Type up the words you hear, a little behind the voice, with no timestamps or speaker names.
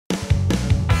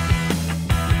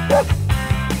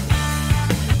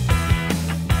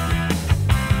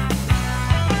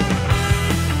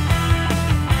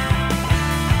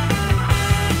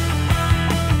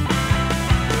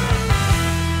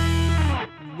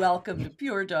Welcome to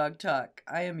Pure Dog Talk.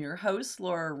 I am your host,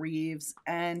 Laura Reeves,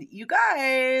 and you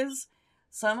guys,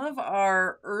 some of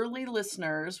our early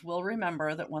listeners will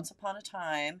remember that once upon a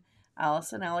time,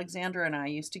 Allison Alexander and I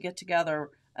used to get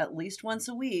together at least once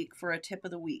a week for a tip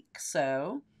of the week.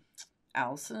 So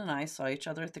Allison and I saw each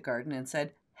other at the garden and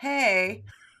said, "Hey,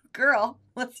 girl,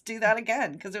 let's do that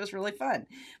again," because it was really fun.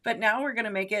 But now we're going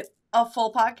to make it a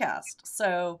full podcast.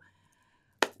 So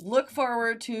look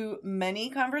forward to many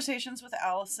conversations with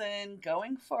Allison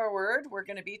going forward. We're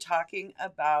going to be talking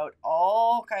about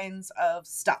all kinds of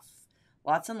stuff,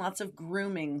 lots and lots of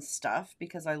grooming stuff,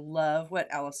 because I love what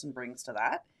Allison brings to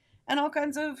that, and all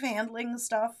kinds of handling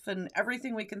stuff and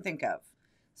everything we can think of.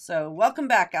 So welcome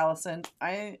back, Allison.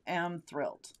 I am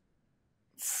thrilled.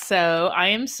 So I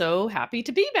am so happy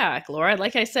to be back, Laura.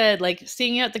 Like I said, like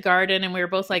seeing you at the garden, and we were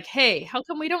both like, "Hey, how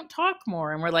come we don't talk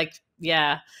more?" And we're like,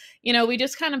 "Yeah, we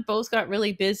just kind of both got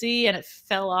really busy and it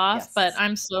fell off." Yes. But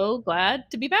I'm so glad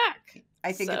to be back.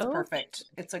 I think it's perfect.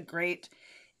 It's a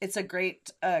great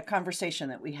conversation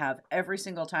that we have every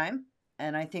single time,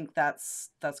 and I think that's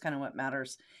kind of what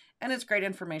matters, and it's great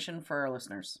information for our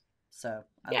listeners. So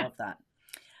I love that.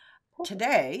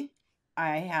 Today,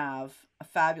 I have a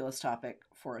fabulous topic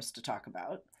for us to talk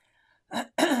about.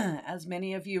 As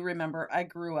many of you remember, I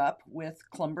grew up with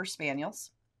Clumber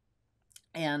Spaniels,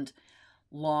 and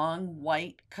long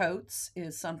white coats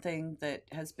is something that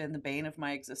has been the bane of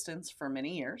my existence for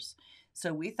many years.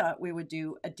 So we thought we would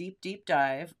do a deep, deep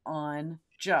dive on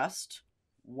just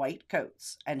white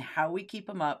coats and how we keep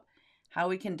them up, how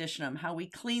we condition them, how we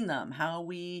clean them, how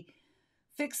we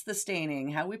fix the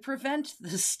staining, how we prevent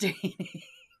the staining,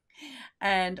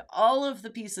 and all of the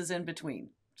pieces in between.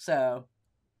 So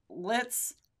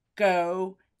let's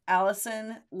go.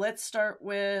 Allison, let's start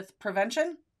with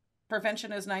prevention.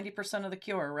 Prevention is 90% of the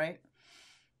cure, right?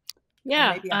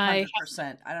 Yeah. Or maybe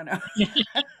 100%. I don't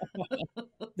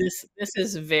know. This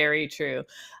is very true.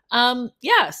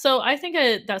 So I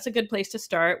think that's a good place to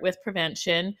start with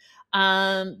prevention.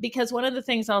 Because one of the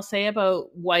things I'll say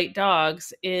about white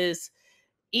dogs is,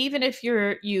 even if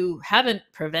you haven't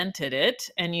prevented it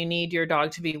and you need your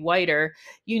dog to be whiter,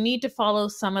 you need to follow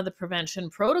some of the prevention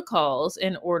protocols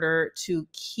in order to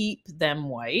keep them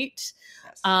white.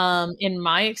 Yes. In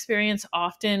my experience,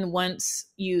 often once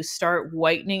you start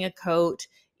whitening a coat,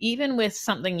 even with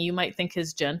something you might think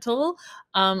is gentle,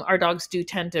 our dogs do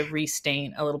tend to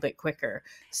restain a little bit quicker.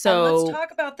 So let's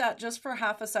talk about that just for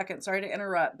half a second. Sorry to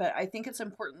interrupt, but I think it's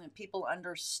important that people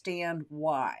understand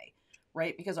why.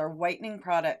 Right? Because our whitening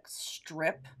products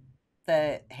strip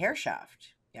the hair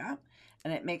shaft. Yeah.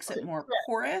 And it makes it more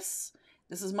porous.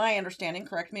 This is my understanding.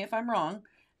 Correct me if I'm wrong.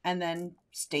 And then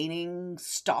staining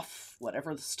stuff,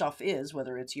 whatever the stuff is,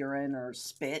 whether it's urine or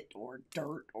spit or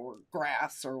dirt or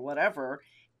grass or whatever,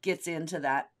 gets into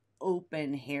that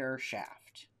open hair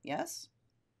shaft. Yes?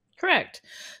 Correct.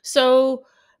 So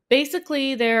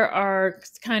basically there are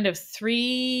kind of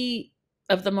three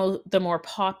of the more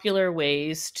popular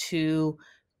ways to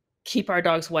keep our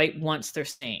dogs white once they're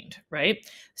stained, right?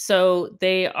 So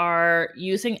they are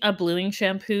using a bluing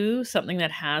shampoo, something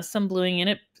that has some bluing in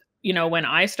it. When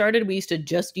I started, we used to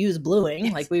just use bluing.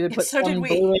 Yes. Like we would put so some did we.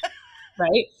 bluing,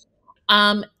 right?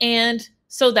 And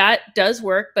so that does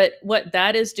work, but what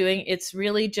that is doing, it's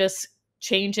really just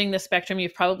changing the spectrum. You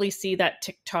probably see that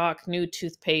TikTok new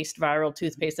toothpaste, viral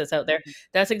toothpaste that's out there.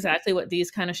 That's exactly what these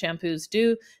kind of shampoos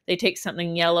do. They take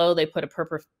something yellow, they put a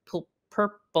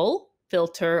purple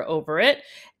filter over it,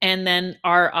 and then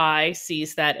our eye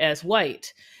sees that as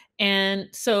white. And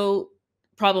so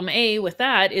problem A with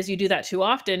that is you do that too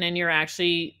often, and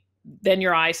then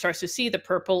your eye starts to see the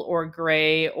purple or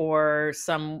gray or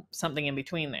something in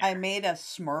between there. I made a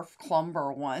Smurf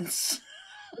Clumber once.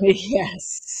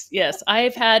 Yes.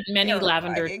 I've had many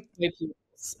lavender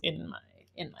shampoos in my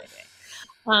day.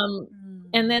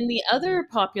 And then the other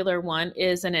popular one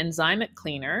is an enzymic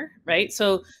cleaner, right?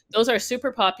 So those are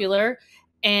super popular.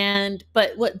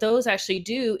 But what those actually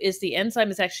do is the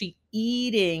enzyme is actually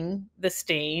eating the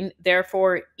stain,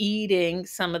 therefore eating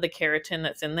some of the keratin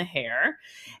that's in the hair.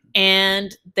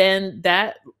 And then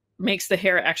that makes the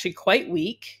hair actually quite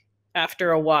weak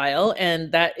after a while,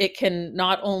 and that it can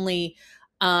not only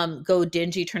go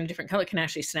dingy, turn a different color, it can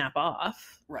actually snap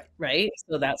off. Right.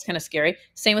 So that's kind of scary.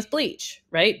 Same with bleach,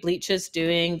 right? Bleach is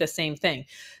doing the same thing.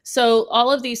 So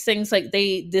all of these things,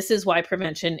 this is why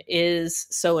prevention is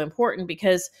so important,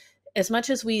 because as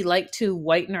much as we like to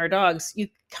whiten our dogs, you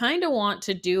kind of want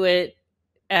to do it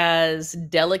as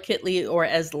delicately or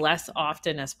as less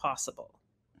often as possible,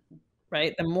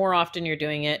 right? The more often you're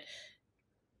doing it,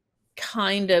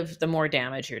 kind of the more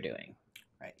damage you're doing.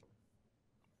 Right.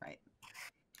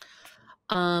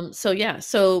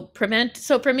 So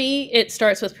for me, it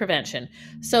starts with prevention.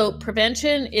 So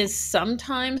prevention is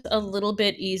sometimes a little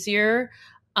bit easier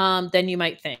than you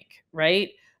might think, right?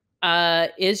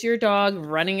 Is your dog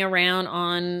running around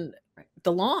on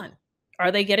the lawn?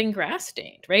 Are they getting grass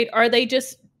stained, right? Are they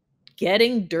just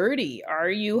getting dirty? Are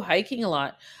you hiking a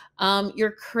lot?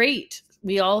 Your crate,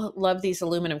 we all love these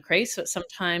aluminum crates, but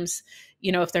sometimes,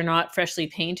 if they're not freshly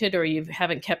painted or you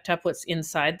haven't kept up what's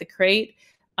inside the crate,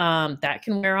 that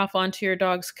can wear off onto your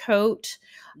dog's coat.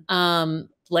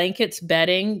 Blankets,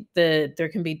 bedding, there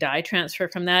can be dye transfer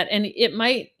from that. And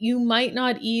you might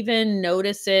not even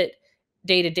notice it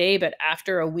day to day, but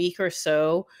after a week or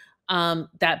so,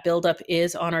 that buildup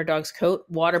is on our dog's coat.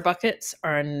 Water buckets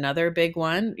are another big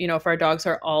one. If our dogs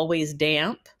are always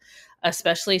damp,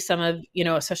 especially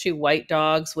especially white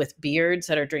dogs with beards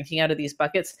that are drinking out of these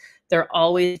buckets, they're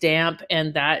always damp,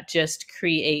 and that just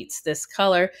creates this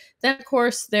color. Then, of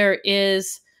course, there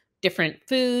is different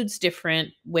foods, different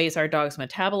ways our dogs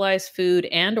metabolize food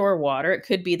and or water. It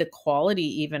could be the quality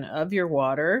even of your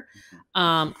water.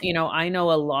 I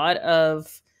know a lot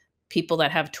of people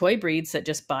that have toy breeds that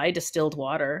just buy distilled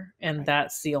water, and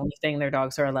that's the only thing their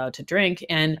dogs are allowed to drink.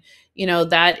 And,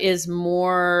 that is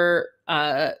more,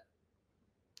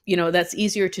 that's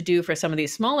easier to do for some of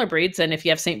these smaller breeds than if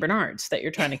you have St. Bernards that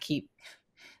you're trying to keep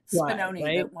dry, Spinoni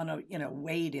right? that want to,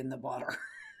 wade in the water.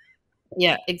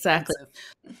 Yeah, exactly.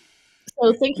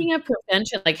 So thinking of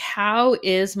prevention, like how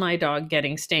is my dog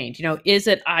getting stained? Is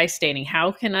it eye staining?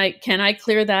 How can I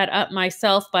clear that up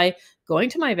myself by going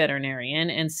to my veterinarian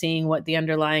and seeing what the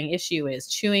underlying issue is?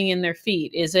 Chewing in their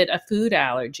feet? Is it a food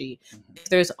allergy?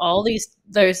 There's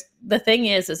the thing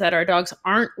is that our dogs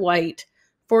aren't white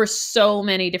for so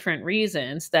many different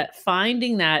reasons, that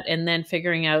finding that and then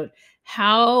figuring out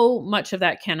how much of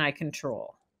that can I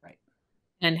control. Right.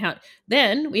 And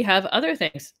then we have other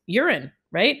things. Urine,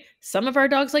 right? Some of our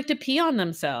dogs like to pee on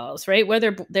themselves, right?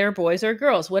 Whether they're boys or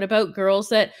girls. What about girls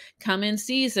that come in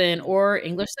season, or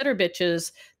English setter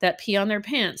bitches that pee on their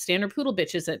pants, standard poodle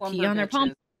bitches that pee on their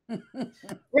palms?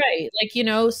 Right.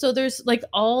 So there's like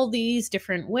all these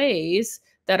different ways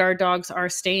that our dogs are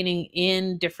staining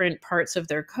in different parts of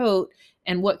their coat.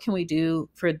 And what can we do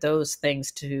for those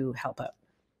things to help out?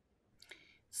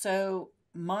 So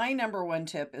my number one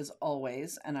tip is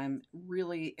always, and I'm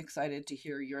really excited to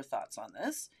hear your thoughts on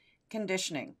this,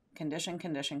 conditioning. Condition.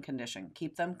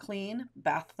 Keep them clean,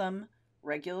 bath them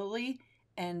regularly,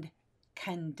 and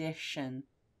condition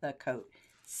the coat.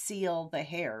 Seal the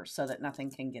hair so that nothing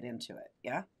can get into it.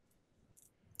 Yeah?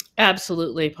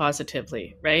 Absolutely,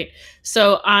 positively, right?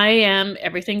 So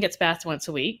everything gets bathed once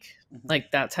a week.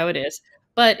 Like that's how it is.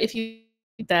 But if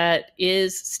that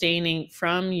is staining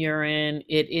from urine,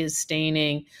 it is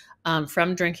staining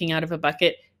from drinking out of a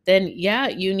bucket, then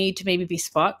you need to maybe be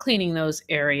spot cleaning those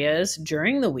areas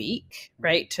during the week,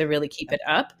 right? To really keep it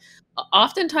up.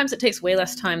 Oftentimes it takes way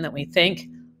less time than we think,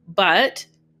 but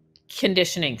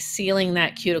conditioning, sealing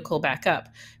that cuticle back up.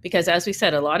 Because as we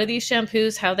said, a lot of these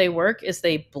shampoos, how they work is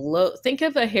they think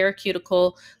of a hair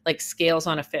cuticle like scales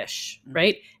on a fish,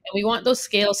 right? And we want those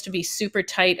scales to be super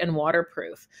tight and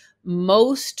waterproof.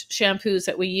 Most shampoos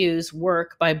that we use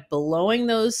work by blowing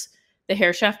the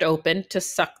hair shaft open to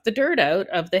suck the dirt out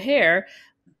of the hair.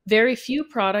 Very few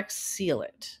products seal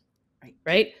it,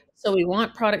 right? So we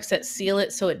want products that seal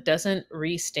it so it doesn't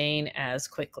restain as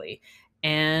quickly.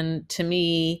 And to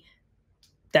me,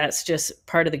 that's just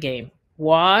part of the game.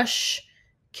 Wash,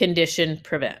 condition,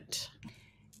 prevent.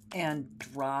 And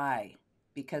dry,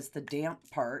 because the damp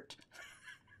part,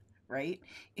 right,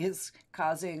 is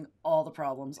causing all the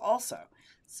problems also.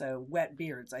 So wet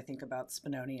beards, I think about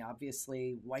Spinoni,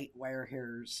 obviously, white wire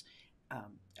hairs,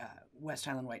 West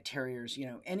Highland White Terriers,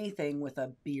 anything with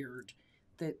a beard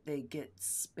that they get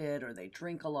spit or they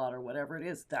drink a lot or whatever it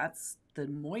is, that's the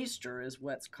moisture is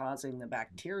what's causing the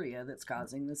bacteria that's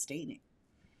causing the staining.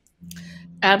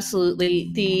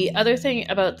 Absolutely. The other thing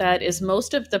about that is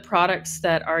most of the products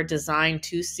that are designed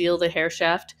to seal the hair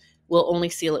shaft will only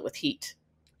seal it with heat,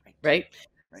 right?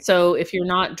 So if you're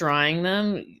not drying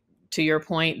them, to your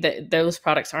point, that those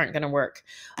products aren't going to work.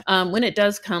 When it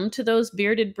does come to those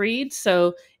bearded breeds,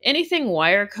 so anything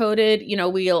wire coated,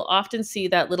 we'll often see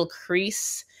that little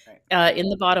crease in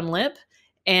the bottom lip,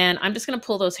 and I'm just going to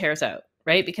pull those hairs out,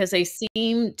 right? Because they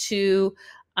seem to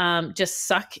just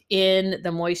suck in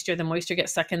the moisture. The moisture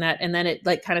gets stuck in that, and then it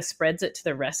like kind of spreads it to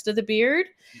the rest of the beard.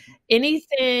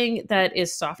 Anything that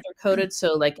is softer coated,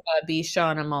 so like a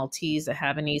Bichon, a Maltese, a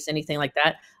Havanese, anything like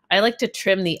that, I like to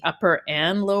trim the upper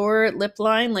and lower lip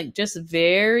line, like just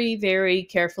very, very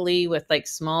carefully with like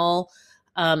small,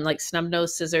 like snub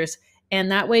nose scissors. And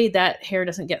that way that hair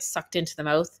doesn't get sucked into the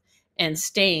mouth. and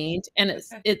stained, and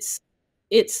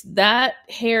it's that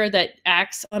hair that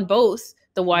acts on both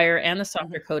the wire and the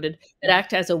softer coated that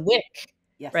act as a wick,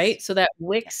 right? So that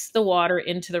wicks the water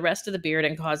into the rest of the beard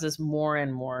and causes more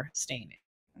and more staining,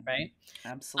 right?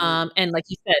 Absolutely. And like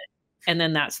you said, and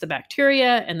then that's the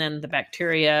bacteria, and then the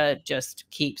bacteria just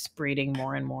keeps breeding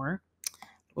more and more.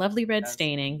 Lovely red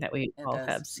staining that we all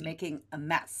have seen. Making a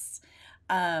mess.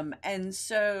 And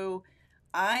so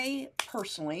I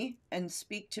personally, and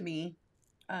speak to me,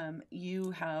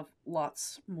 you have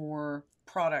lots more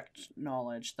product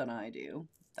knowledge than I do.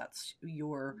 That's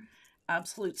your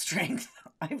absolute strength.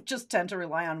 I just tend to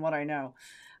rely on what I know.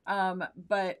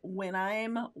 But when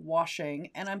I'm washing,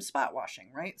 and I'm spot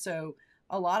washing, right? So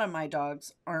a lot of my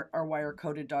dogs are wire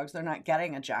coated dogs. They're not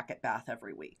getting a jacket bath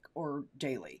every week or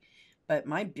daily. But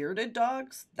my bearded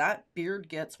dogs, that beard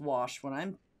gets washed when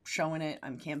I'm showing it,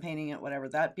 I'm campaigning it, whatever.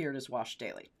 That beard is washed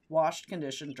daily. Washed,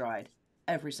 conditioned, dried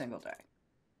every single day.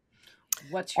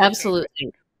 What's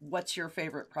your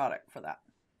favorite product for that?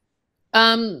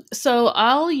 So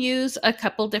I'll use a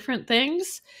couple different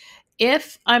things.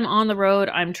 If I'm on the road,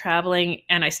 I'm traveling,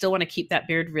 and I still want to keep that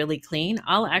beard really clean,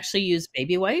 I'll actually use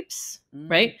baby wipes,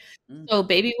 right? So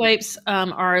baby wipes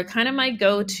are kind of my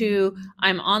go-to.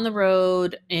 I'm on the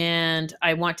road and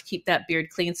I want to keep that beard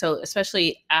clean. So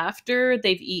especially after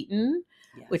they've eaten,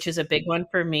 which is a big one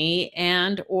for me,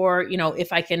 and or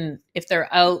if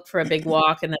they're out for a big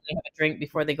walk and then they have a drink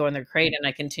before they go in their crate and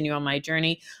I continue on my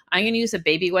journey, I'm going to use a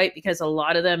baby wipe because a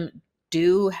lot of them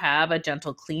do have a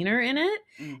gentle cleaner in it,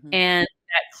 and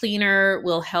that cleaner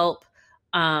will help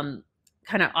kind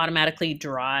of automatically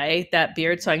dry that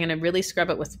beard. So I'm going to really scrub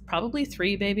it with probably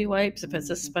 3 baby wipes if it's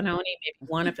a Spinoni, maybe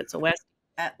 1 if it's a West,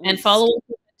 and follow it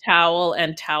with a towel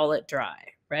and towel it dry,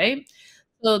 right?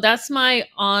 So that's my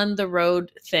on the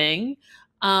road thing.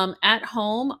 At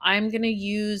home, I'm going to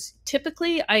use,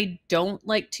 typically I don't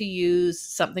like to use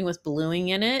something with bluing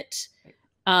in it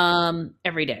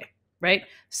every day. Right?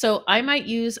 So I might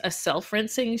use a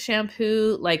self-rinsing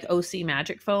shampoo like OC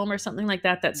Magic Foam or something like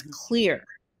that that's clear,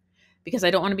 because I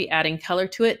don't want to be adding color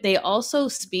to it. They also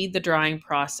speed the drying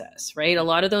process, right? A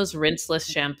lot of those rinseless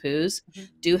shampoos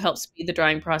do help speed the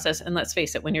drying process. And let's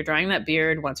face it, when you're drying that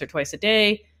beard once or twice a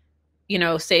day,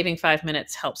 saving 5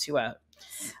 minutes helps you out.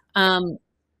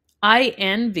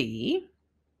 INV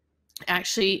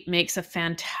actually makes a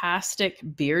fantastic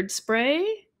beard spray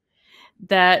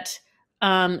that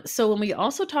so when we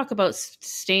also talk about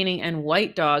staining and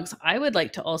white dogs, I would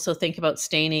like to also think about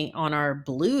staining on our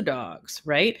blue dogs,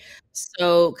 right?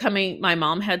 So my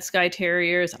mom had Skye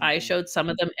Terriers. I showed some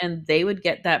of them, and they would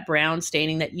get that brown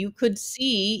staining that you could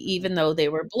see even though they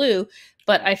were blue.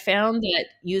 But I found that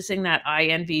using that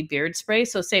INV beard spray,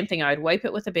 so same thing, I'd wipe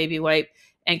it with a baby wipe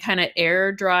and kind of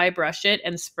air dry brush it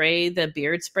and spray the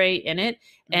beard spray in it.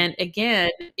 And again,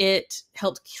 it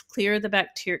helped kill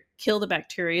the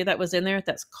bacteria that was in there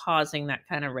that's causing that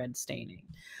kind of red staining.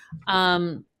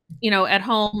 At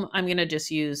home, I'm going to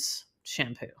just use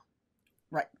shampoo.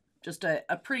 Right. Just a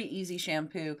pretty easy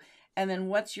shampoo. And then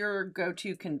what's your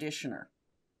go-to conditioner?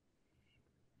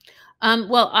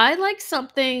 Well, I like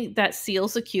something that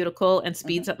seals the cuticle and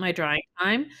speeds up my drying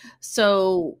time.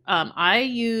 So I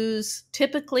use,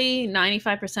 typically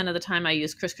 95% of the time, I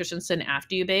use Chris Christensen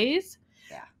After You Bathe.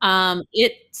 Yeah.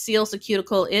 It seals the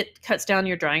cuticle. It cuts down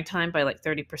your drying time by like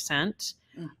 30%.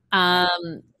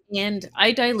 And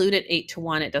I dilute it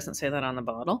 8-to-1. It doesn't say that on the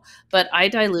bottle, but I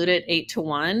dilute it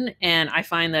 8-to-1, and I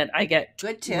find that I get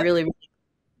good tip.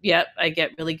 I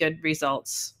get really good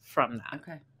results from that.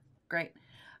 Okay, great.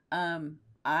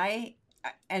 I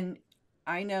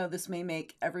know this may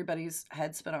make everybody's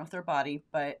head spin off their body,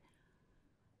 but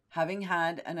having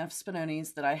had enough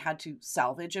Spinonis that I had to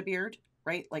salvage a beard,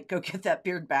 right? Like go get that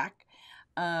beard back.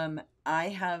 I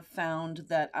have found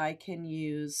that I can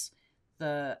use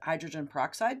the hydrogen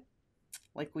peroxide,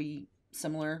 like we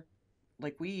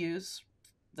use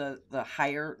the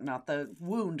higher, not the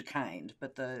wound kind,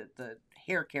 but the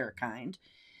hair care kind.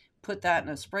 Put that in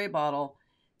a spray bottle,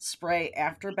 spray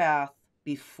after bath,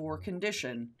 before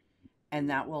condition, and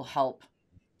that will help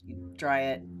dry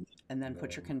it, and then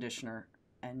put your conditioner.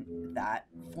 And that,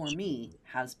 for me,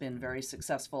 has been very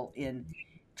successful in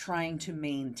trying to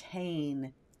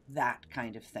maintain that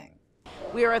kind of thing.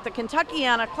 We are at the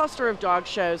Kentuckiana cluster of dog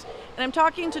shows, and I'm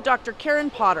talking to Dr. Karen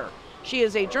Potter. She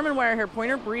is a German Wirehair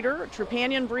Pointer breeder, a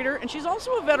Trupanion breeder, and she's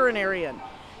also a veterinarian.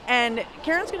 And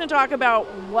Karen's going to talk about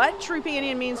what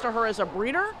Trupanion means to her as a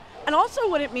breeder, and also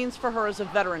what it means for her as a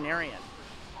veterinarian.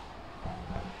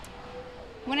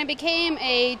 When I became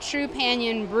a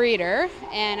Trupanion breeder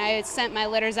and I sent my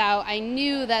litters out, I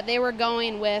knew that they were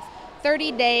going with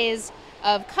 30 days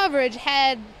of coverage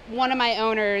had one of my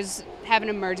owners have an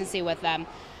emergency with them.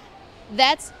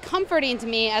 That's comforting to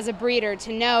me as a breeder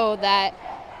to know that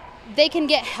they can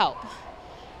get help.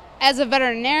 As a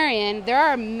veterinarian, there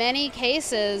are many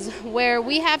cases where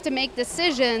we have to make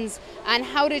decisions on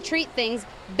how to treat things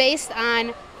based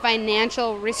on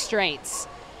financial restraints.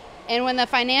 And when the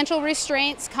financial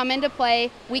restraints come into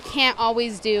play, we can't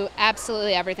always do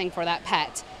absolutely everything for that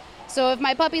pet. So if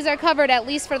my puppies are covered, at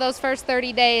least for those first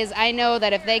 30 days, I know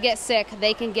that if they get sick,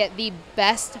 they can get the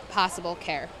best possible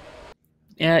care.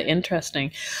 Yeah,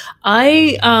 interesting.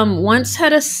 I once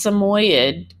had a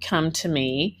Samoyed come to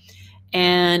me,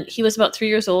 and he was about 3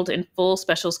 years old in full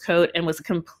specials coat and was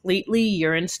completely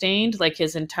urine stained, like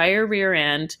his entire rear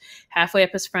end, halfway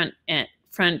up his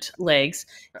front legs.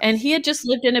 And he had just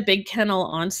lived in a big kennel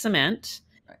on cement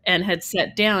and had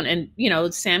set down. And, you know,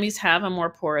 Sammies have a more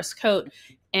porous coat.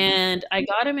 And I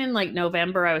got him in like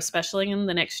November. I was specialing him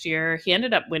the next year. He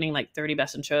ended up winning like 30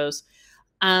 best in shows.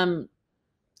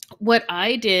 What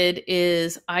I did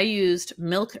is I used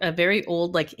milk, a very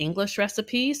old like English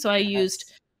recipe. So I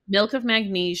used milk of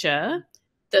magnesia,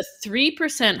 the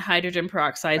 3% hydrogen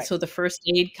peroxide, so the first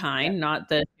aid kind, not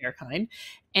the hair kind,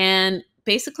 and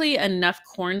basically enough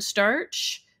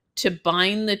cornstarch to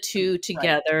bind the two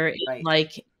together in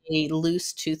like a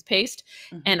loose toothpaste.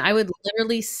 And I would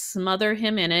literally smother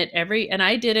him in it and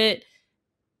I did it.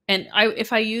 And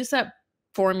if I use that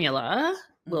formula,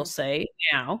 we'll say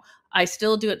now, I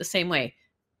still do it the same way.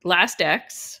 Last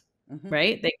X,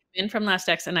 right? They come in from Last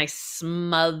X and I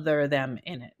smother them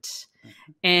in it.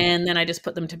 And then I just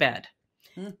put them to bed.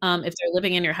 If they're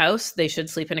living in your house, they should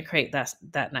sleep in a crate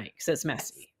that night because it's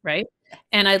messy, right?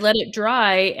 And I let it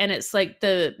dry, and it's like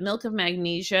the milk of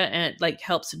magnesia, and it like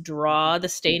helps draw the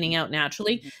staining out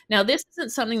naturally. Now, this isn't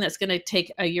something that's going to take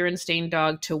a urine stained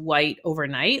dog to white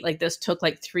overnight. Like this took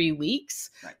like 3 weeks,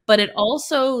 but it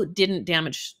also didn't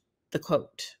damage the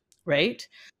coat, right?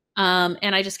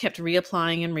 And I just kept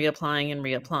reapplying and reapplying and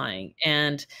reapplying.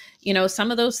 And, you know,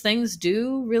 some of those things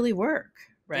do really work,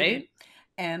 right?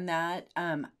 And that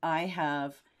I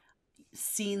have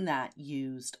seen that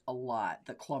used a lot.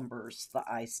 The clumbers, the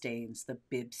eye stains, the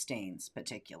bib stains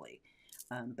particularly.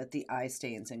 But the eye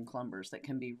stains and clumbers that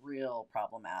can be real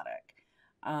problematic.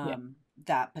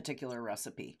 That particular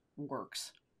recipe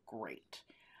works great.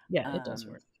 Yeah, it does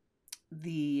work.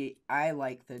 I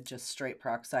like the just straight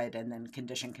peroxide and then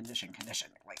condition,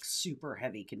 like super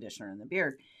heavy conditioner in the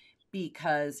beard,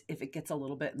 because if it gets a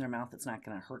little bit in their mouth, it's not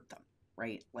going to hurt them,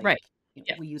 right? Like, you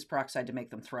know, we use peroxide to make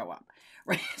them throw up,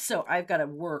 right? So I've got to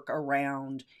work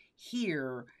around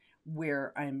here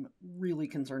where I'm really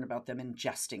concerned about them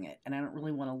ingesting it, and I don't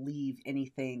really want to leave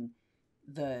anything,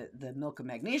 the milk of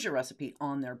magnesia recipe,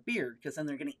 on their beard, because then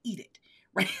they're going to eat it,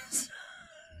 right?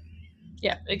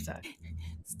 Yeah, exactly.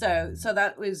 So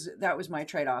that was my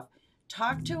trade-off.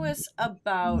 Talk to us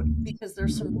about, because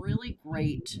there's some really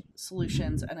great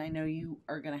solutions, and I know you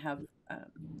are going to have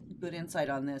good insight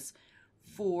on this,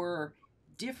 for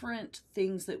different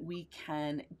things that we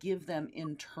can give them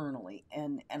internally.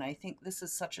 And I think this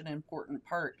is such an important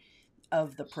part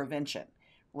of the prevention,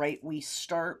 right? We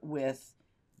start with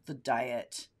the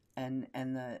diet and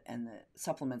the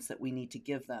supplements that we need to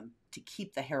give them to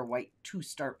keep the hair white to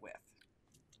start with.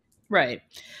 Right.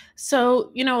 So,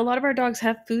 you know, a lot of our dogs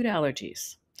have food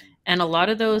allergies, and a lot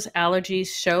of those allergies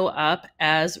show up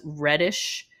as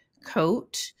reddish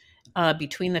coat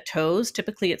between the toes.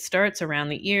 Typically it starts around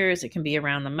the ears. It can be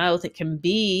around the mouth. It can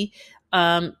be,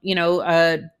 you know,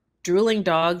 a drooling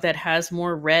dog that has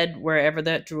more red wherever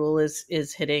that drool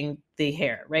is hitting the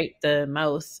hair, right? The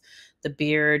mouth, the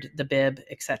beard, the bib,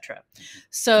 etc.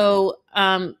 So,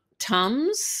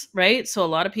 Tums, right? So a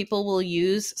lot of people will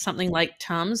use something like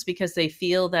Tums because they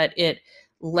feel that it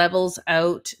levels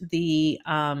out the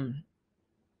enzymes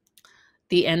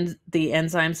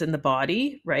in the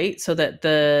body, right? So that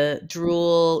the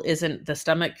drool isn't, the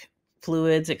stomach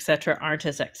fluids, etc., aren't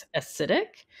as acidic.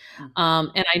 And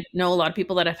I know a lot of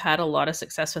people that have had a lot of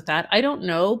success with that. I don't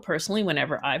know personally,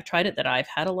 whenever I've tried it, that I've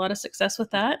had a lot of success with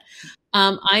that.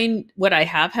 What I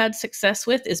have had success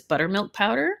with is buttermilk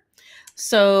powder.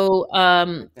 So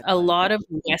a lot of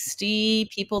Westie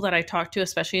people that I talk to,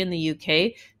 especially in the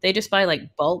UK, they just buy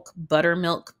like bulk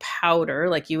buttermilk powder,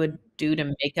 like you would do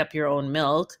to make up your own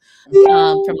milk,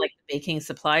 from like the baking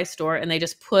supply store. And they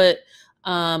just put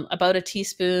about a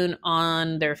teaspoon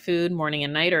on their food morning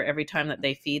and night, or every time that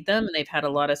they feed them. And they've had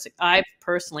I've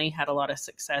personally had a lot of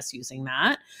success using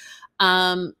that.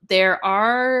 There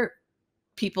are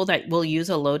people that will use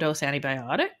a low dose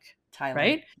antibiotic,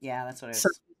 right? Yeah, that's what it is. So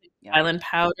Island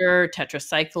powder,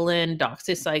 tetracycline,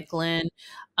 doxycycline,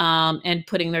 and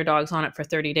putting their dogs on it for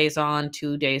 30 days on,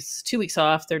 2 weeks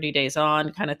off, 30 days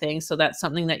on kind of thing. So that's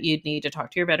something that you'd need to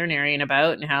talk to your veterinarian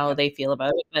about and how they feel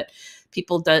about it. But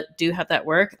people do have that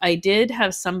work. I did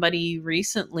have somebody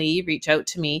recently reach out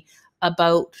to me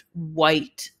about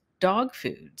white dog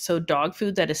food. So dog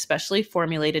food that is specially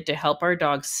formulated to help our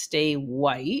dogs stay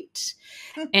white.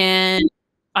 And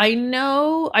I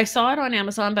know I saw it on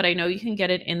Amazon, but I know you can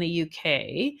get it in the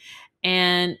UK,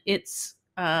 and it's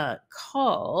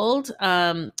called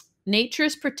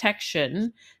Nature's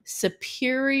Protection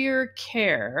Superior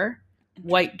Care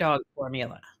White Dog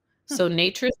Formula. So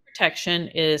Nature's Protection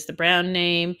is the brand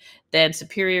name, then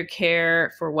Superior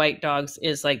Care for white dogs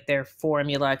is like their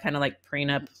formula, kind of like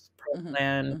prenup,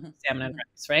 Pro-Plan, Salmon and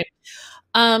Rice, right?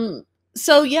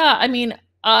 So yeah, I mean,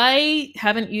 I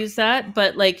haven't used that,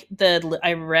 but like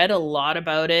I read a lot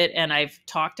about it, and I've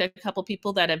talked to a couple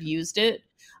people that have used it,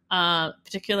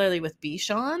 particularly with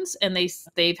Bichons, and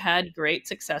they've had great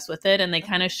success with it. And they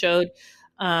kind of showed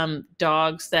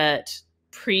dogs that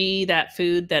pre that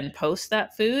food, then post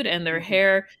that food, and their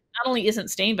hair not only isn't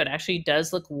stained, but actually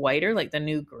does look whiter, like the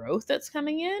new growth that's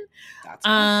coming in. That's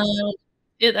awesome.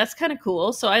 That's kind of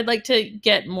cool. So I'd like to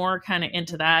get more kind of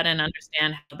into that and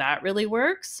understand how that really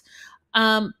works.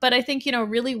 But I think,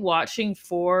 really watching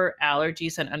for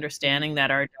allergies and understanding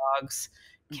that our dogs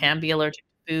can be allergic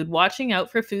to food, watching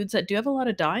out for foods that do have a lot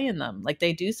of dye in them. Like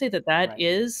they do say that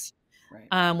is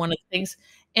one of the things.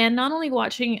 And not only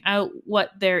watching out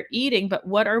what they're eating, but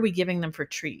what are we giving them for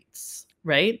treats,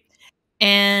 right?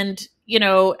 And,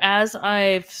 as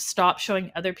I've stopped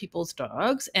showing other people's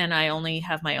dogs and I only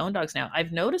have my own dogs now,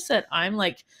 I've noticed that I'm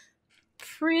like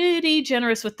pretty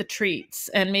generous with the treats,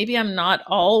 and maybe I'm not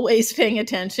always paying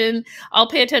attention. I'll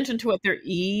pay attention to what they're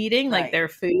eating, like their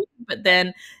food, but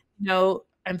then,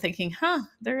 I'm thinking,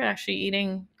 they're actually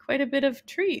eating quite a bit of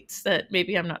treats that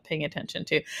maybe I'm not paying attention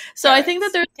to. So I think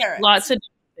that there's lots of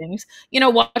things.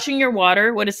 Watching your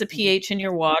water. What is the pH in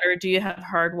your water? Do you have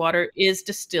hard water? Is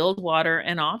distilled water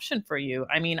an option for you?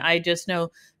 I mean, I just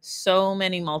know so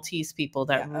many Maltese people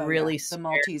that really the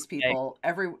Maltese people.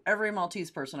 Every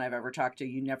Maltese person I've ever talked to,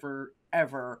 you never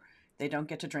ever they don't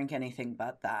get to drink anything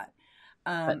but that.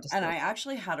 And I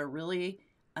actually had a really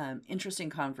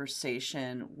interesting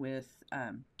conversation with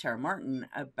Tara Martin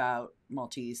about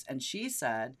Maltese, and she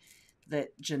said that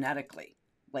genetically,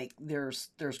 like there's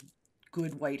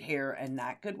good white hair and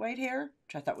not good white hair,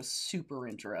 which I thought was super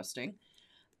interesting.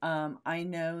 I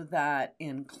know that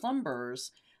in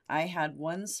Clumbers, I had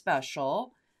one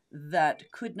special that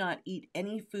could not eat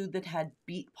any food that had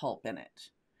beet pulp in it.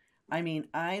 I mean,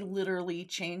 I literally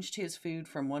changed his food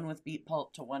from one with beet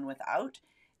pulp to one without,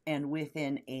 and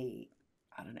within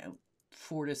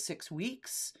 4 to 6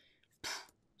 weeks,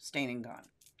 staining gone.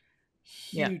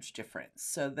 Huge difference.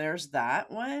 So there's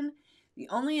that one. The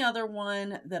only other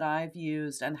one that I've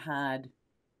used and had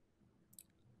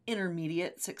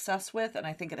intermediate success with, and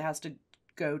I think it has to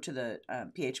go to the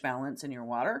pH balance in your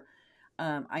water.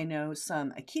 I know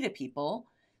some Akita people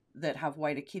that have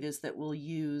white Akitas that will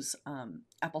use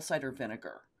apple cider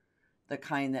vinegar, the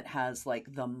kind that has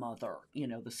like the mother,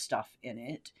 the stuff in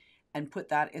it, and put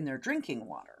that in their drinking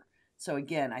water. So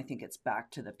again, I think it's back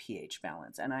to the pH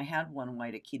balance. And I had one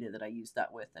white Akita that I used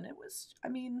that with, and it was,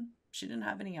 she didn't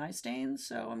have any eye stains,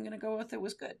 so I'm going to go with it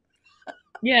was good.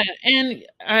 Yeah, and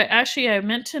I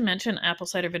meant to mention apple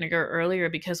cider vinegar earlier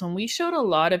because when we showed a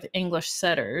lot of English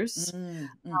setters,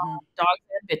 dogs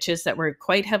and bitches that were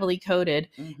quite heavily coated,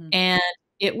 and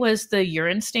it was the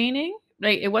urine staining.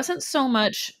 Like it wasn't so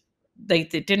much they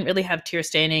didn't really have tear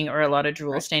staining or a lot of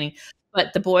drool staining,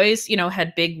 but the boys,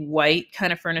 had big white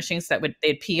kind of furnishings that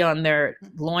they'd pee on their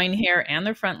loin hair and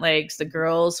their front legs. The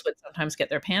girls would sometimes get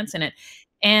their pants in it,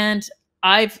 and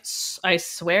I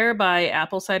swear by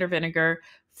apple cider vinegar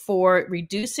for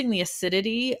reducing the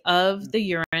acidity of the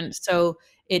urine, so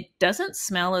it doesn't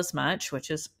smell as much,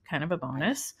 which is kind of a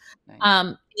bonus.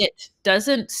 Nice. It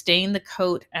doesn't stain the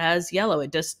coat as yellow.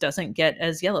 It just doesn't get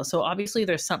as yellow. So obviously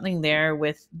there's something there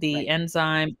with the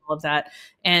enzyme, all of that.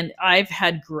 And I've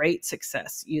had great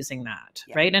success using that.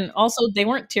 Yeah. Right. And also they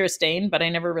weren't tear stained, but I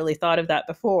never really thought of that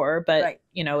before, but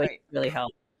it really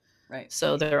helped. Right.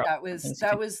 So that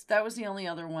was the only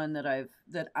other one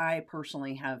that I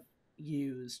personally have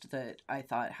used that I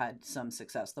thought had some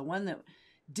success. The one that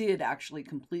did actually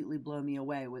completely blow me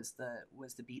away was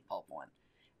the beet pulp one.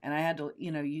 And I had to,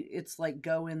 it's like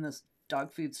go in this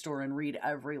dog food store and read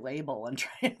every label and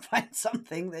try and find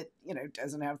something that,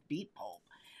 doesn't have beet pulp.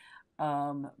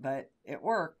 But it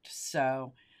worked.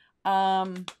 So,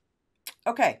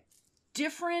 okay.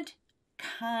 Different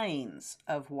kinds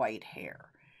of white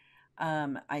hair.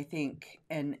 I think,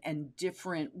 and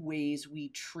different ways we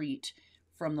treat,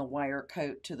 from the wire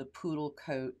coat to the poodle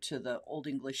coat to the Old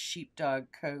English sheepdog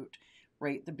coat,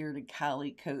 right? The bearded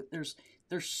collie coat. There's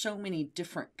so many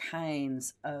different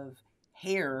kinds of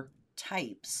hair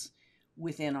types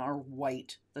within our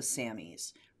white, the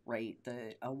Samis, right?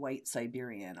 A white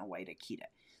Siberian, a white Akita.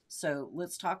 So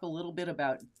let's talk a little bit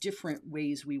about different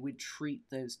ways we would treat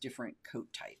those different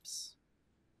coat types.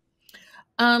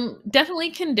 Definitely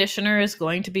conditioner is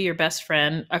going to be your best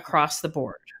friend across the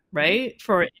board, right?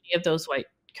 For any of those white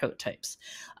coat types.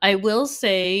 I will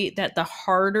say that the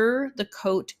harder the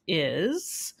coat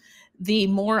is, the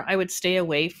more I would stay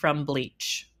away from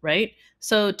bleach, right?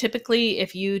 So typically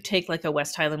if you take like a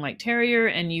West Highland White Terrier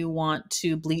and you want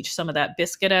to bleach some of that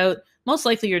biscuit out, most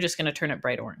likely you're just going to turn it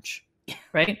bright orange,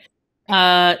 right?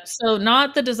 So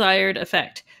not the desired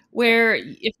effect. Where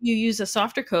if you use a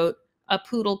softer coat, a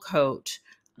poodle coat,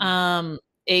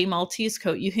 a Maltese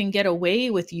coat, you can get away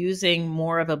with using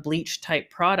more of a bleach type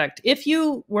product if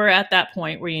you were at that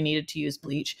point where you needed to use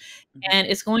bleach. And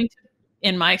it's going to,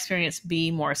 in my experience,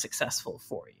 be more successful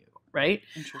for you, right?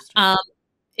 Interesting.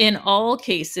 In all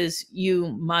cases, you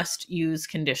must use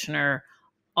conditioner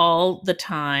all the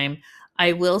time.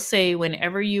 I will say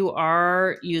whenever you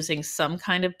are using some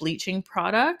kind of bleaching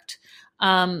product,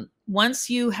 once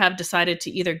you have decided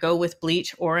to either go with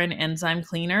bleach or an enzyme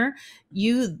cleaner,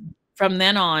 you from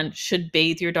then on should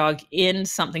bathe your dog in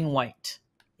something white.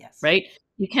 Yes. Right?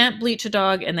 You can't bleach a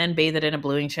dog and then bathe it in a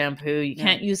bluing shampoo. You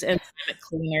can't use enzymatic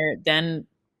cleaner then,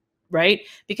 right?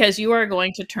 Because you are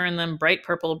going to turn them bright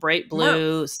purple, bright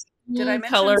blue. Did I mention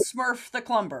color. Smurf the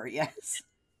Clumber? Yes.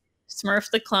 Smurf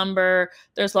the Clumber.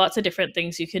 There's lots of different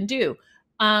things you can do.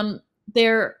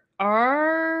 There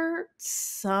are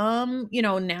some,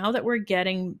 now that we're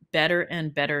getting better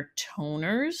and better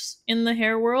toners in the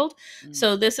hair world.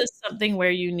 So this is something where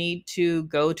you need to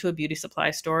go to a beauty supply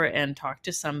store and talk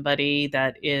to somebody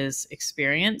that is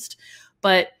experienced.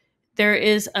 But there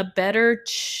is a better,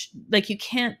 you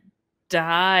can't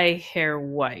dye hair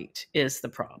white is the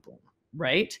problem,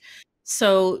 right?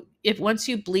 So if once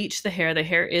you bleach the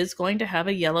hair is going to have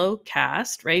a yellow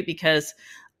cast, right? Because,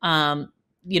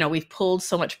 we've pulled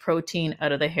so much protein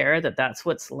out of the hair that's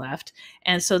what's left.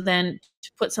 And so then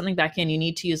to put something back in, you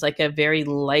need to use like a very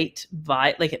light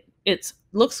violet, it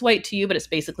looks white to you, but it's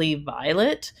basically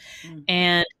violet.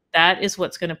 And that is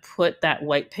what's going to put that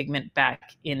white pigment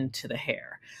back into the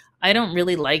hair. I don't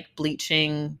really like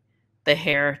bleaching the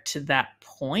hair to that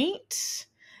point,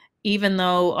 even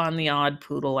though on the odd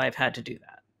poodle I've had to do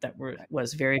that. That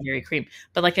was very, very cream.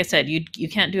 But like I said, you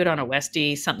can't do it on a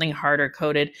Westie, something harder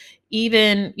coated.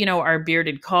 Even, our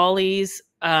bearded collies,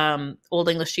 Old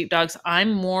English sheepdogs,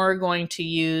 I'm more going to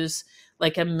use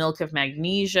like a milk of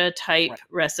magnesia type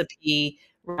recipe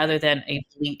rather than a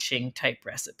bleaching type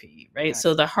recipe, right?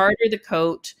 So the harder the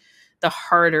coat, the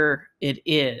harder it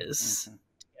is to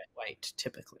get white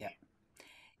typically. Yeah.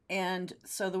 And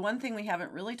so the one thing we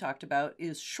haven't really talked about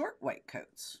is short white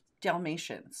coats,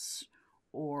 Dalmatians,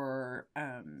 or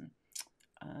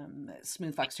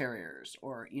smooth fox terriers,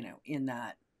 or in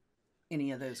that,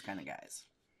 any of those kind of guys.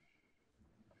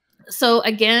 So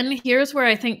again, here's where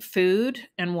I think food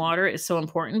and water is so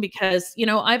important, because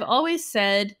I've always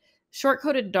said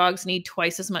short-coated dogs need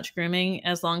twice as much grooming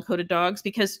as long-coated dogs,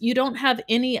 because you don't have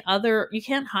you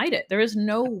can't hide it. There is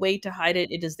no way to hide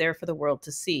it. It is there for the world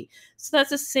to see. So that's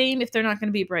the same if they're not going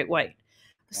to be bright white.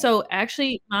 So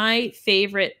actually my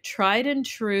favorite tried and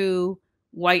true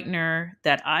whitener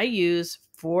that I use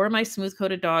for my smooth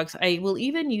coated dogs, I will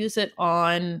even use it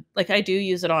on, I do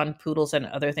use it on poodles and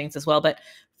other things as well, but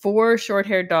for short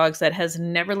haired dogs, that has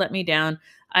never let me down.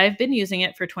 I've been using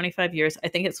it for 25 years. I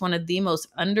think it's one of the most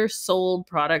undersold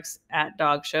products at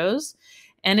dog shows,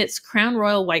 and it's Crown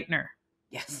Royal Whitener.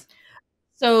 Yes.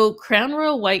 So Crown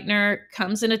Royal Whitener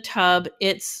comes in a tub.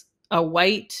 It's a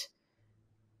white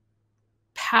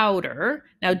powder.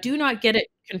 Now, do not get it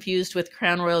confused with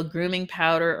Crown Royal Grooming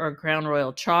Powder or Crown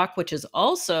Royal Chalk, which is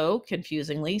also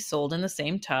confusingly sold in the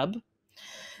same tub.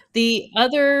 The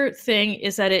other thing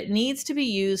is that it needs to be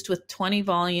used with 20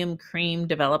 volume cream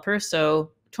developer,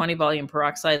 so 20 volume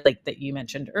peroxide, like that you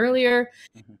mentioned earlier,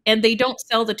 and they don't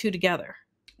sell the two together,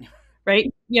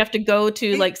 right? You have to go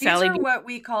to Sally. These are what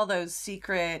we call those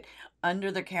secret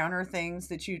under the counter things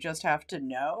that you just have to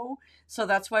know. So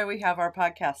that's why we have our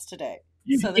podcast today,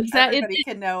 so that everybody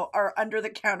can know our under the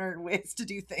counter ways to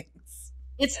do things.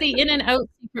 It's the in and out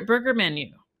secret burger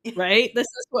menu. Right? This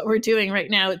is what we're doing right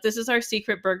now. This is our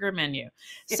secret burger menu.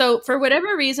 So for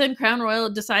whatever reason, Crown Royal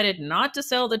decided not to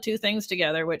sell the two things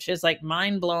together, which is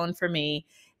mind blown for me.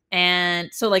 And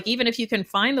so like, even if you can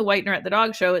find the whitener at the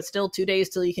dog show, it's still 2 days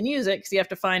till you can use it, because you have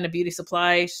to find a beauty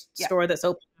supply store that's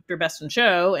open after Best in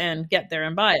Show and get there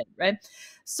and buy it, right?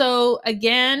 So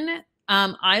again,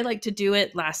 I like to do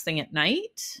it last thing at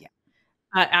night. Yeah.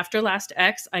 After Last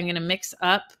X, I'm going to mix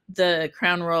up the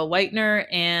Crown Royal whitener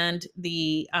and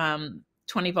the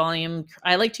 20 volume.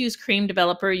 I like to use cream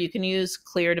developer. You can use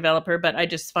clear developer, but I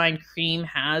just find cream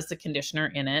has the conditioner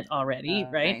in it already,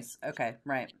 right? Nice. Okay,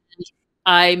 right.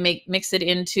 I mix it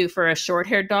into, for a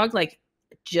short-haired dog, like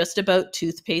just about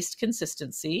toothpaste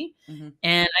consistency,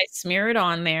 and I smear it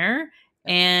on there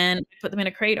and put them in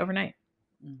a crate overnight,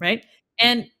 right?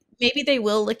 And maybe they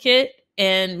will lick it,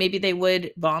 and maybe they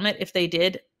would vomit if they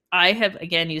did. I have,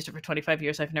 again, used it for 25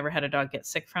 years. I've never had a dog get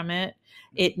sick from it.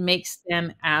 It makes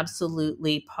them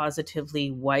absolutely,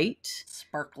 positively white.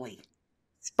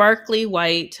 Sparkly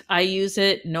white. I use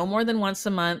it no more than once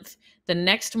a month. The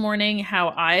next morning, how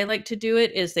I like to do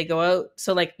it is they go out.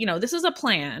 So like, this is a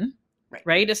plan,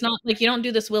 right? It's not like you don't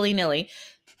do this willy-nilly.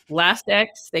 Last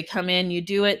X, they come in, you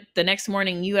do it. The next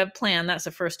morning you have planned. That's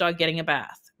the first dog getting a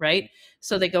bath, right?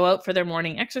 So they go out for their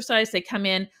morning exercise. They come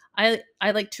in. I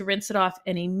like to rinse it off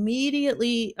and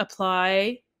immediately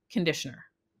apply conditioner.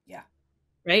 Yeah.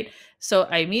 Right? So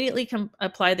I immediately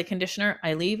apply the conditioner.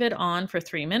 I leave it on for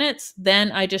 3 minutes. Then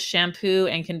I just shampoo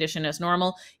and condition as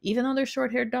normal. Even though they're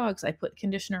short-haired dogs, I put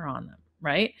conditioner on them,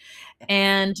 right?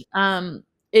 And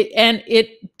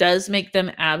it does make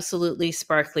them absolutely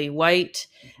sparkly white.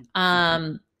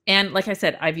 And like I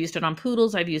said, I've used it on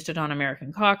poodles. I've used it on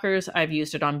American Cockers. I've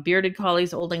used it on bearded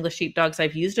collies, Old English sheepdogs.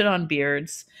 I've used it on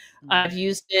beards. I've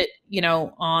used it,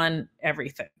 on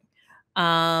everything.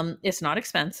 It's not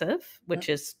expensive, which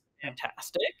is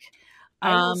fantastic.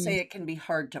 I will say it can be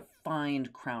hard to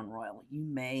find Crown Royal. You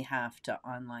may have to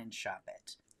online shop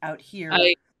it. Out here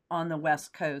on the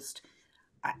West Coast,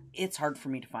 it's hard for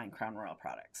me to find Crown Royal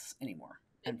products anymore,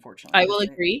 unfortunately. I will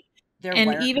agree. Their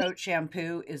wire coat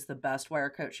shampoo is the best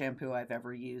wire coat shampoo I've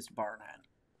ever used, bar none.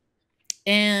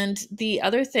 And the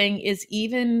other thing is,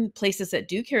 even places that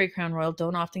do carry Crown Royal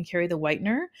don't often carry the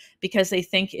whitener because they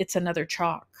think it's another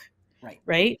chalk.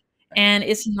 Right. And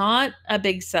it's not a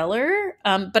big seller,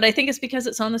 but I think it's because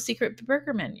it's on the secret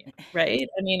burger menu, right?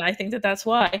 I mean, I think that's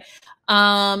why.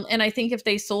 And I think if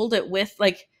they sold it with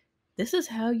like, this is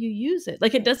how you use it.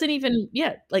 Like, it doesn't even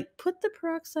like put the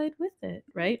peroxide with it,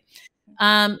 right?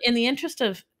 In the interest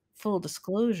of full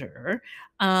disclosure,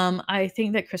 I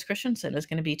think that Chris Christensen is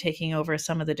going to be taking over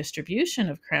some of the distribution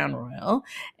of Crown Royal.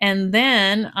 And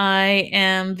then I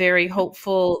am very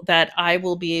hopeful that I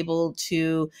will be able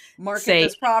to market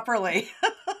this properly.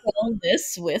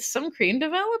 this with some cream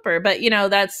developer. But,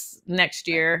 that's next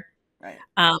year. Right.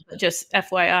 Just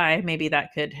FYI, maybe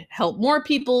that could help more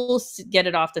people get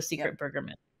it off the secret burger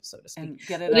menu, so to speak. And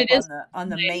get it on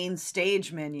the main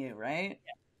stage menu, right?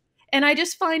 Yeah. And I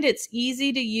just find it's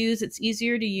easy to use. It's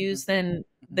easier to use than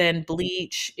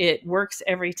bleach. It works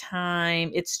every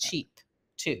time. It's cheap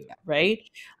too, right?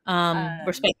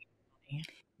 The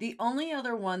only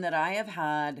other one that I have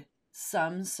had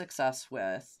some success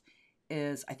with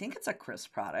is, I think it's a Chris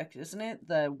product, isn't it?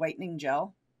 The whitening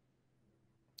gel.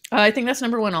 I think that's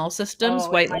number one, All Systems.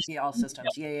 It might be All Systems.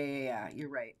 Yeah. You're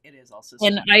right. It is All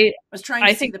Systems. And I was trying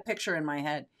to see the picture in my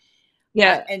head.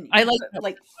 Yeah, and I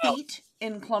like feet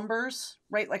in clumbers,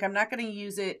 right? Like, I'm not going to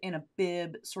use it in a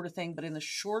bib sort of thing, but in the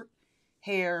short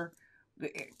hair,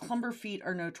 clumber feet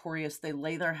are notorious. They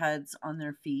lay their heads on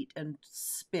their feet and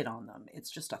spit on them.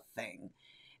 It's just a thing.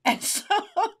 And so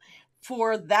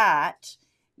for that,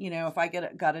 if I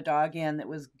got a dog in that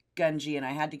was gungy and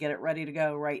I had to get it ready to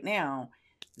go right now,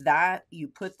 that you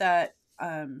put that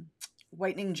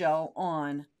whitening gel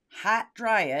on, hot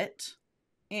dry it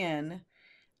in,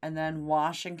 and then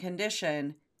wash and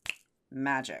condition.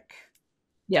 Magic.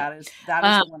 Yeah. That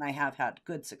is the one I have had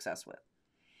good success with.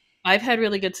 I've had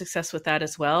really good success with that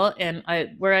as well. And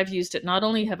where I've used it, not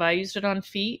only have I used it on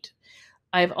feet,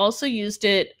 I've also used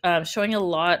it showing a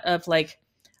lot of like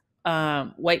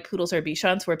white poodles or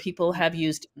Bichons where people have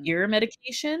used ear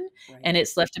medication and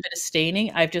it's left a bit of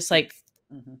staining. I've just like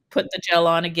put the gel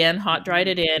on again, hot dried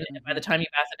it in, and by the time you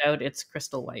bath it out, it's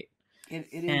crystal white. It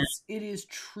is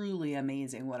truly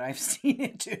amazing what I've seen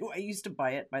it do. I used to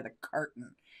buy it by the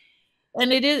carton.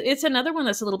 And it's another one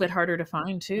that's a little bit harder to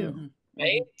find too.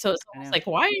 Right? So it's almost like,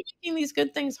 why are you making these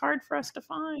good things hard for us to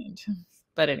find?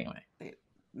 But anyway. They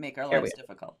make our lives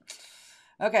difficult.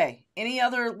 Okay. Any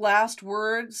other last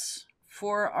words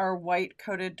for our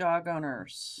white-coated dog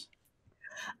owners?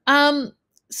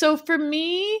 So for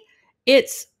me,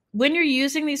 it's when you're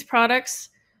using these products,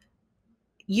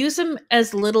 use them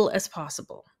as little as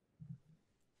possible.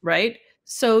 Right?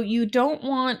 So you don't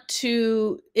want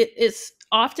to, it's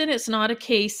often, it's not a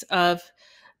case of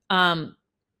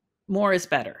more is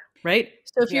better, right?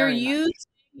 So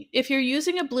if you're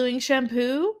using a bluing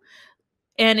shampoo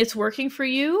and it's working for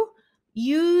you,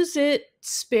 use it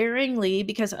sparingly,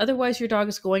 because otherwise your dog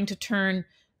is going to turn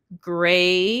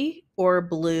gray or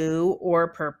blue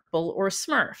or purple or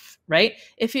smurf, right?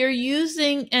 If you're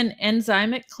using an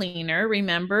enzymic cleaner,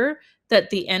 remember that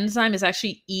the enzyme is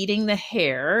actually eating the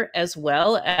hair as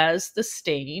well as the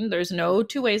stain. There's no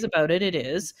two ways about it. It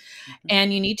is.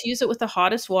 And you need to use it with the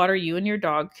hottest water you and your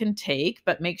dog can take,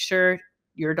 but make sure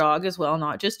your dog as well,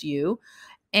 not just you.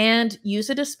 And use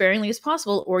it as sparingly as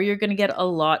possible, or you're going to get a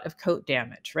lot of coat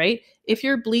damage, right? If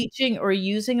you're bleaching or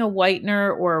using a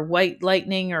whitener or white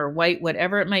lightning or white,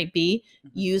 whatever it might be,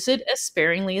 use it as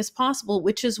sparingly as possible,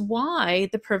 which is why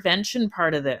the prevention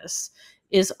part of this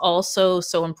is also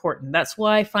so important. That's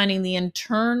why finding the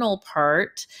internal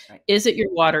part, is it your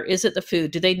water? Is it the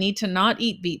food? Do they need to not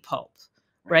eat beet pulp,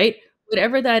 right?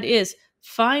 Whatever that is,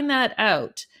 find that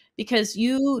out, because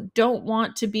you don't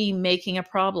want to be making a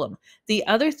problem. The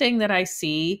other thing that I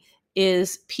see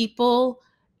is people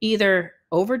either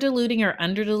over diluting or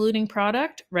under diluting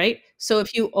product, right? So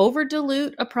if you over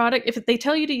dilute a product, if they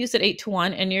tell you to use it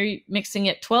 8-1 and you're mixing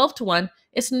it 12-1,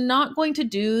 it's not going to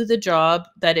do the job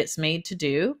that it's made to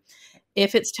do.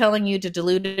 If it's telling you to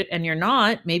dilute it and you're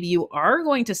not, maybe you are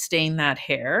going to stain that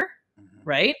hair,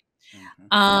 right?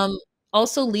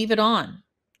 Also leave it on.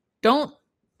 Don't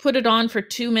put it on for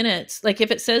 2 minutes. Like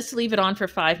if it says to leave it on for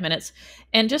 5 minutes.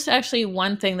 And just actually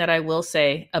one thing that I will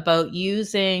say about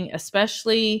using,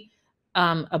 especially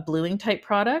a bluing type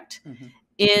product,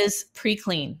 is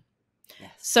pre-clean.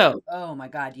 Yes. So, oh my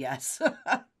God, yes.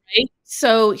 Right?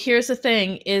 So here's the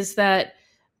thing is that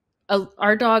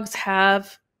our dogs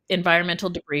have environmental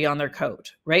debris on their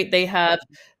coat, right? They have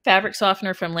fabric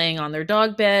softener from laying on their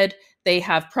dog bed. They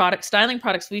have styling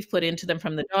products we've put into them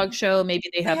from the dog show. Maybe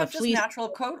they have a just fleece. natural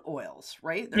coat oils,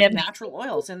 right? There's natural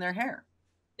oils in their hair.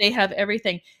 They have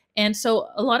everything. And so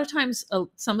a lot of times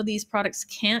some of these products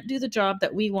can't do the job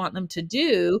that we want them to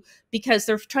do because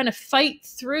they're trying to fight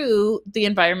through the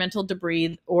environmental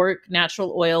debris or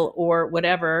natural oil or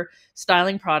whatever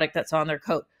styling product that's on their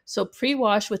coat. So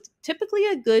pre-wash with typically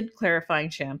a good clarifying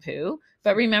shampoo,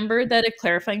 but remember that a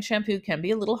clarifying shampoo can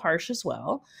be a little harsh as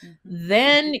well.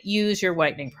 Then use your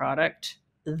whitening product,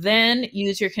 then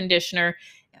use your conditioner,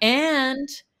 and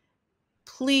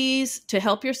please, to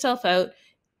help yourself out,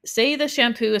 say the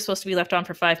shampoo is supposed to be left on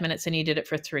for 5 minutes and you did it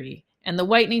for 3. And the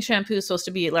whitening shampoo is supposed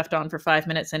to be left on for 5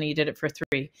 minutes and you did it for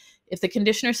 3. If the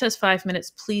conditioner says 5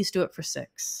 minutes, please do it for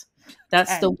 6.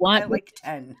 That's 10. the one. I like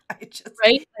 10.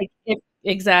 Right?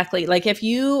 Exactly. Like if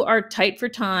you are tight for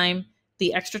time,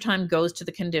 the extra time goes to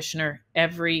the conditioner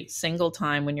every single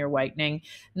time when you're whitening,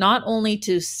 not only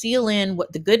to seal in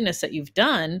what the goodness that you've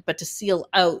done, but to seal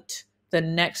out the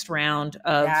next round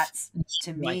of.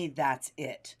 To me, that's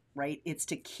it, right? It's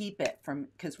to keep it from,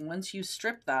 because once you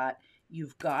strip that,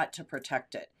 you've got to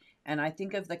protect it. And I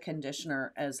think of the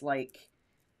conditioner as like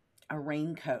a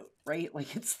raincoat, right?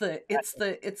 Like it's the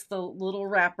little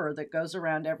wrapper that goes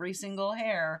around every single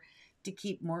hair to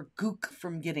keep more gook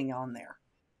from getting on there.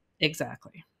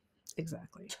 Exactly.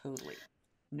 Totally.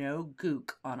 No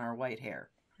gook on our white hair.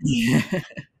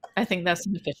 I think that's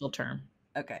an official term.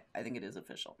 Okay. I think it is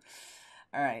official.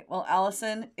 All right. Well,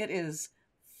 Allison, it is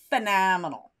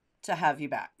phenomenal to have you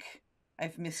back.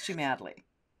 I've missed you madly.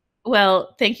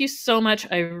 Well, thank you so much.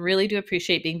 I really do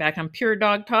appreciate being back on Pure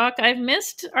Dog Talk. I've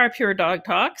missed our Pure Dog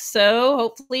Talk, so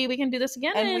hopefully we can do this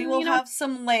again. And we will have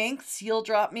some links. You'll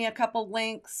drop me a couple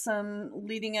links, some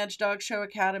Leading Edge Dog Show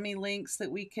Academy links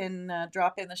that we can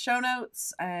drop in the show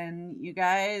notes. And you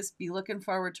guys be looking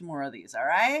forward to more of these, all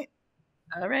right?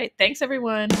 All right. Thanks,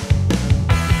 everyone.